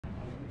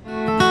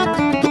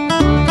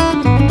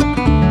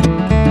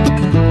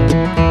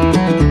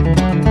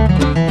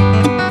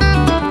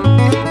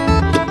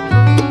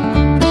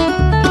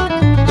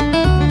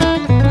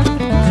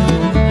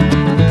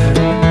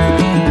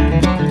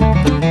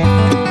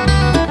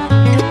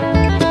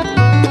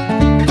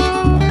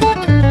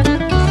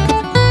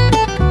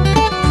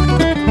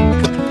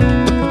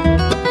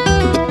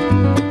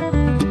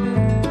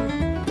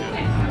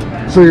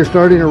So you're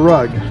starting a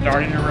rug?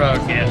 Starting a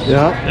rug, yes.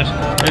 Yeah.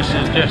 This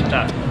is just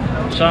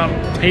some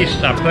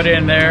pieces I put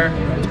in there,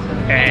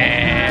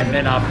 and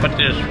then I'll put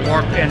this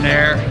warp in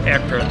there.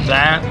 After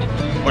that,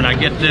 when I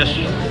get this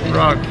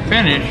rug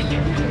finished,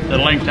 the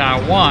length I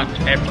want,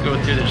 I have to go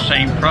through the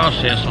same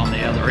process on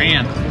the other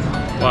end.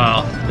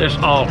 Well, this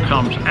all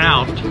comes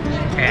out,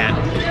 and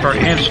for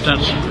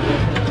instance,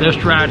 this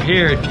right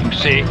here, if you can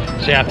see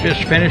I've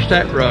just finished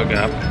that rug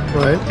up,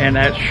 right? And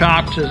that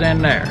shocks is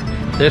in there.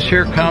 This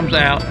here comes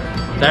out,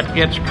 that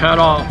gets cut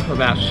off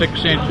about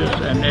 6 inches,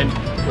 and then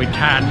we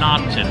tie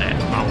knots in that.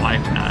 My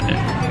wife and I did.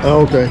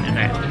 Oh, okay. In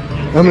that.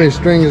 How many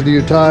strings do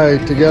you tie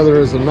together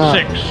as a knot?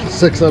 6.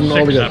 6 of them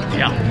altogether. Of them,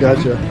 yeah.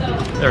 Gotcha.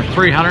 There's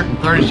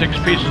 336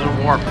 pieces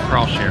of warp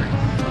across here.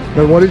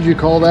 And what did you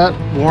call that?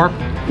 Warp.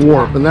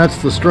 Warp, and that's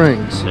the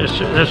strings. This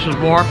is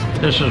warp,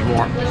 this is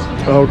warp.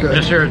 Okay.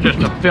 This here is just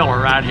a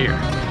filler right here.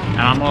 And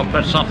I'm gonna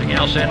put something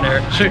else in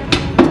there. So,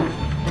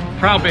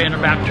 probably in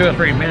about 2 or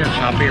 3 minutes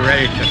I'll be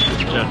ready to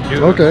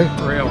do a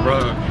real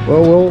rug.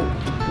 Well,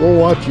 we'll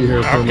watch you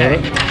here for a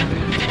minute.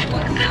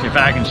 If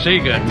I can see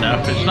good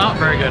enough. It's not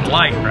very good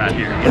light right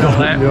here, you know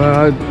that?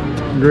 Yeah, I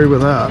agree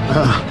with that.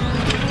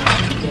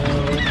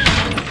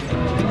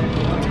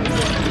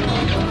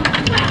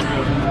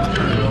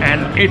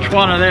 And each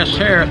one of this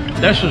here,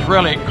 this is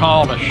really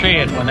called a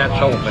shed when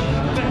that's open.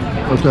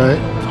 Okay.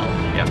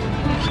 Yeah.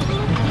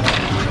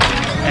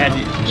 And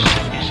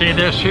you see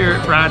this here,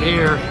 right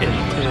here,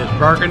 is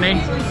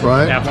burgundy.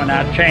 Right. Now when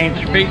I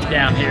change the feet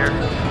down here,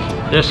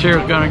 this here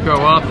is going to go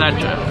up.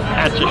 That's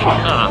a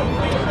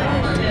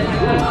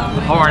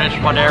harness,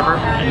 whatever.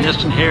 And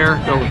this in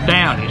here goes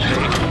down, you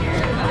see.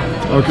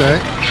 Okay.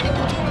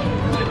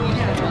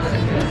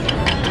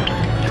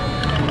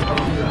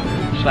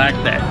 It's like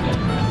that.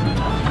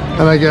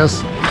 And I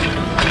guess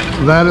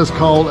that is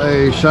called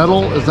a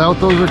shuttle? Is that what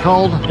those are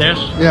called? This?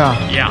 Yeah.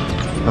 Yeah.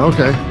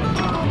 Okay.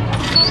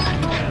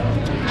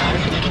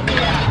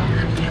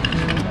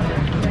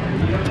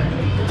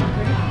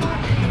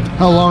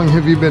 How long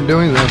have you been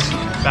doing this?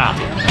 About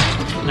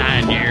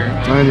 9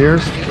 years. 9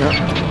 years?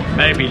 Yeah.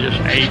 Maybe just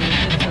 8.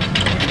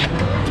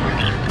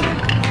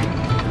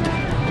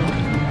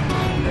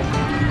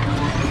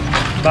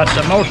 But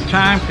the most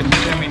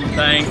time-consuming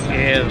thing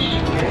is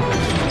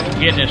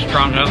getting it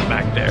strung up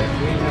back there.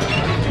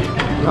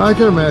 I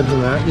can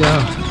imagine that,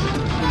 yeah.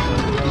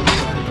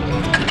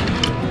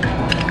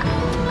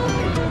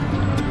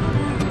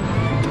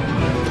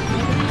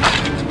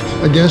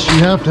 I guess you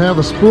have to have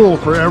a spool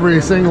for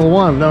every single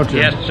one, don't you?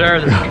 Yes, sir.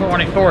 There's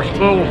 24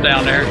 spools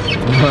down there.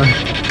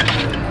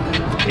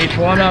 Each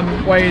one of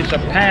them weighs a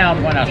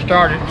pound when I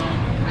started.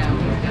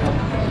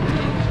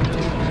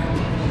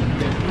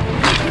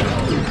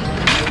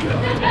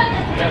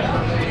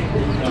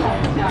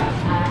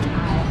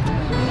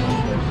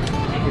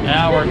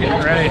 Now we're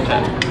getting ready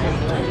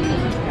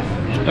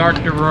to start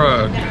the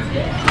rug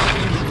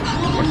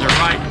with the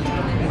right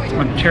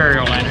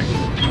material in it.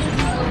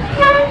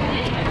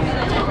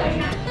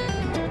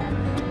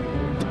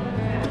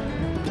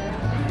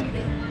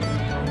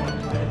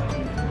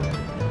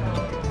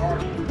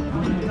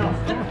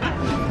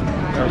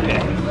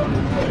 Okay.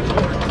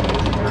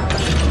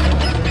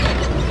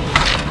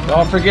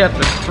 Don't forget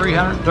the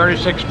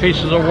 336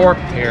 pieces of warp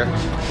here.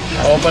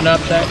 Open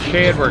up that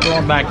shed. We're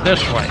going back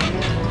this way.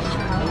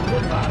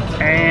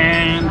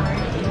 And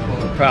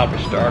we'll probably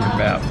start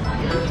about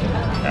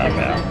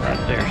right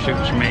there.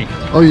 Suits me.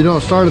 Oh, you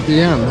don't start at the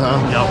end,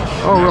 huh? No.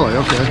 Oh, really?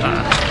 Okay.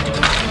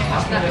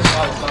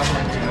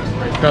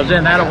 Because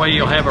then that way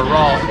you'll have a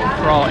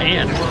raw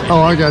end.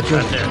 Oh, I got you.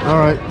 Right there. All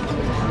right.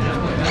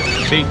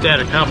 Beat that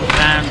a couple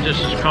times. This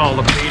is called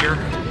a beater.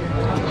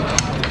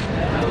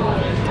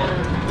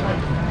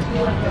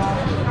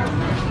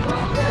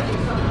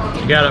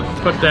 You got to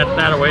put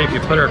that away. If you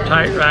put her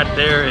tight right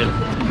there, it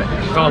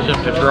causes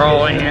it to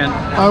draw in.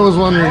 I was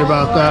wondering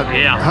about that.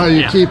 Yeah. How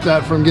you keep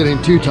that from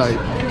getting too tight.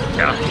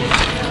 Yeah.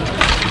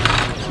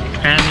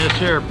 And this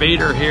here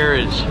beater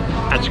here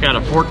that's got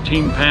a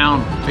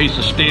 14-pound piece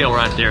of steel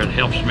right there that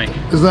helps me.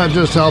 Does that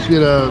just help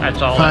you to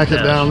pack it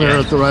does, down there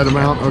at the right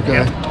amount?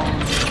 Okay. Yeah.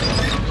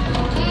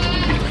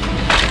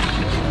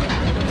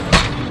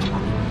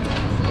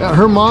 Yeah,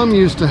 her mom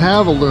used to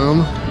have a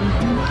loom,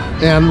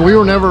 and we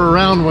were never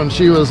around when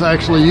she was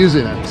actually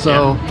using it.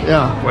 So,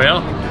 yeah.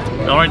 Well,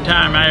 the only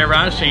time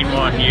I seen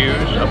one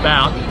used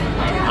about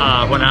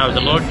when I was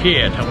a little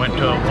kid. I went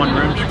to a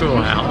one-room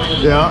schoolhouse.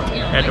 Yeah.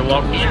 Had to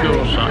walk to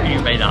school, so you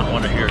may not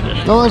want to hear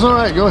this. No, that's all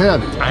right. Go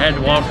ahead. I had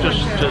to walk to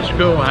the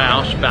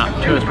schoolhouse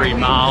about 2 or 3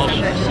 miles,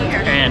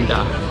 and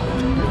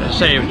let's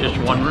say it was just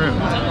one room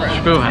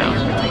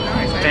schoolhouse.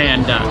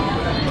 And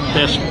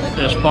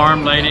this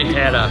farm lady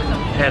had a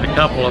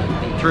couple of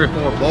 3 or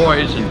 4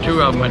 boys, and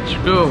 2 of them went to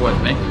school with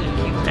me,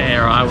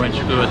 or I went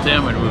to school with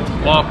them, and we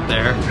walked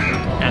there.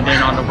 And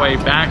then on the way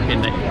back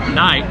in the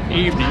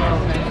evening,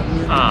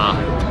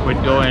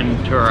 we'd go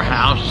into her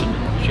house, and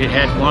she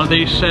had one of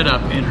these set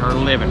up in her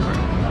living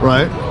room.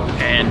 Right.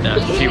 And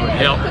she would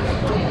help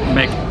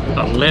make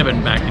a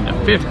living back in the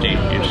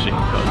 50s, you see,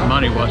 because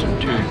money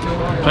wasn't too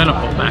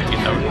plentiful back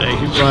in those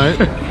days. Right.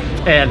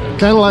 And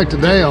kind of like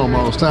today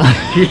almost, huh?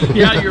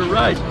 yeah, you're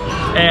right.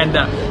 And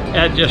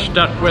that just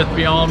stuck with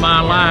me all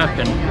my life.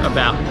 And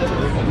about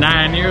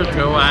 9 years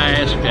ago, I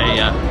asked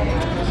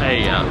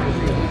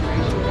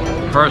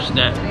a person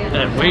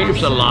that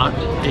weaves a lot.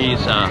 He's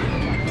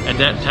at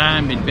that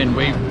time he'd been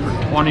weaving for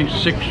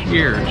 26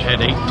 years,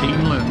 had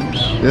 18 looms.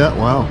 Yeah,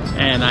 wow.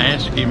 And I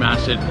asked him, I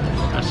said,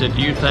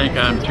 do you think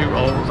I'm too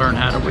old to learn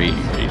how to weave?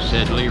 He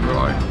said,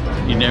 Leroy,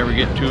 you never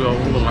get too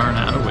old to learn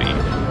how to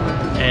weave.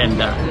 And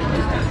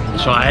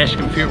so I asked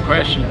him a few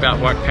questions about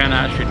what kind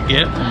I should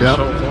get and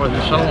so forth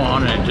and so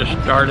on, and it just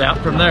started out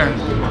from there.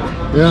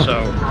 Yeah.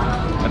 So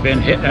I've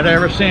been hitting it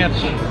ever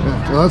since.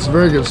 Yeah. Well, that's a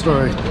very good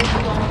story.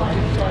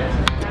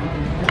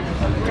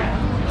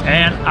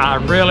 And I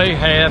really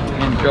have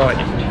enjoyed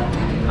it.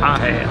 I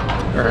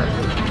have. Or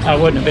I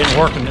wouldn't have been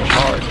working this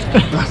hard.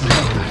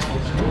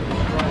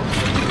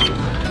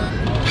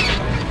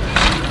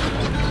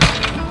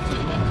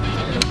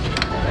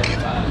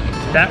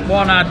 That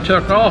one I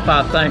took off,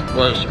 I think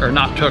was, or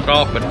not took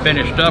off, but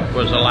finished up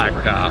was like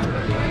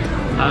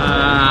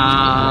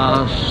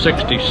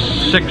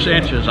 66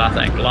 inches, I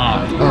think,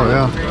 long. Oh,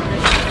 yeah.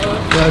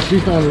 Yeah, she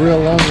found a real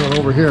long one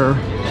over here.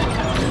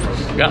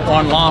 Got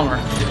one longer.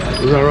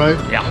 Is that right?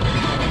 Yeah.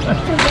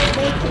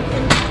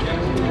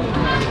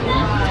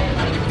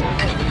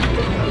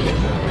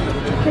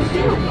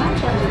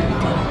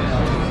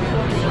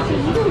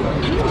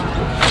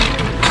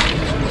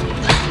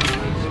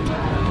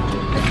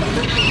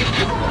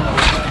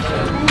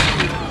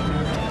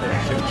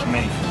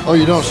 Oh,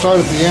 you don't start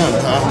at the end,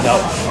 huh? No.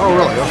 Oh,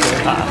 really?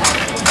 Okay.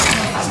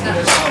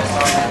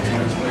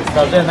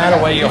 Because then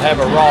that way you'll have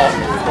a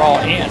raw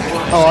end.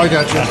 Oh, I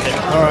got you.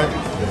 All right.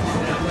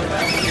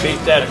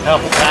 Beat that a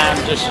couple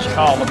times. This is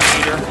called a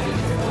beater.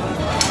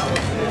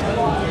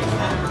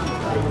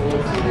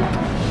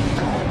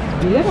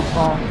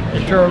 Beautiful.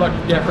 It sure looks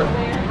different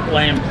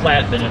laying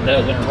flat than it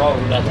does in a roll,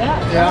 doesn't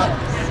it?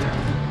 Yeah.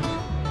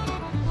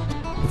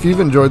 If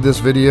you've enjoyed this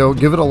video,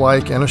 give it a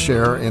like and a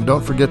share, and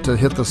don't forget to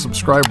hit the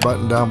subscribe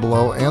button down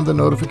below and the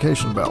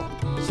notification bell.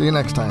 See you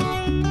next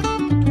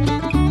time.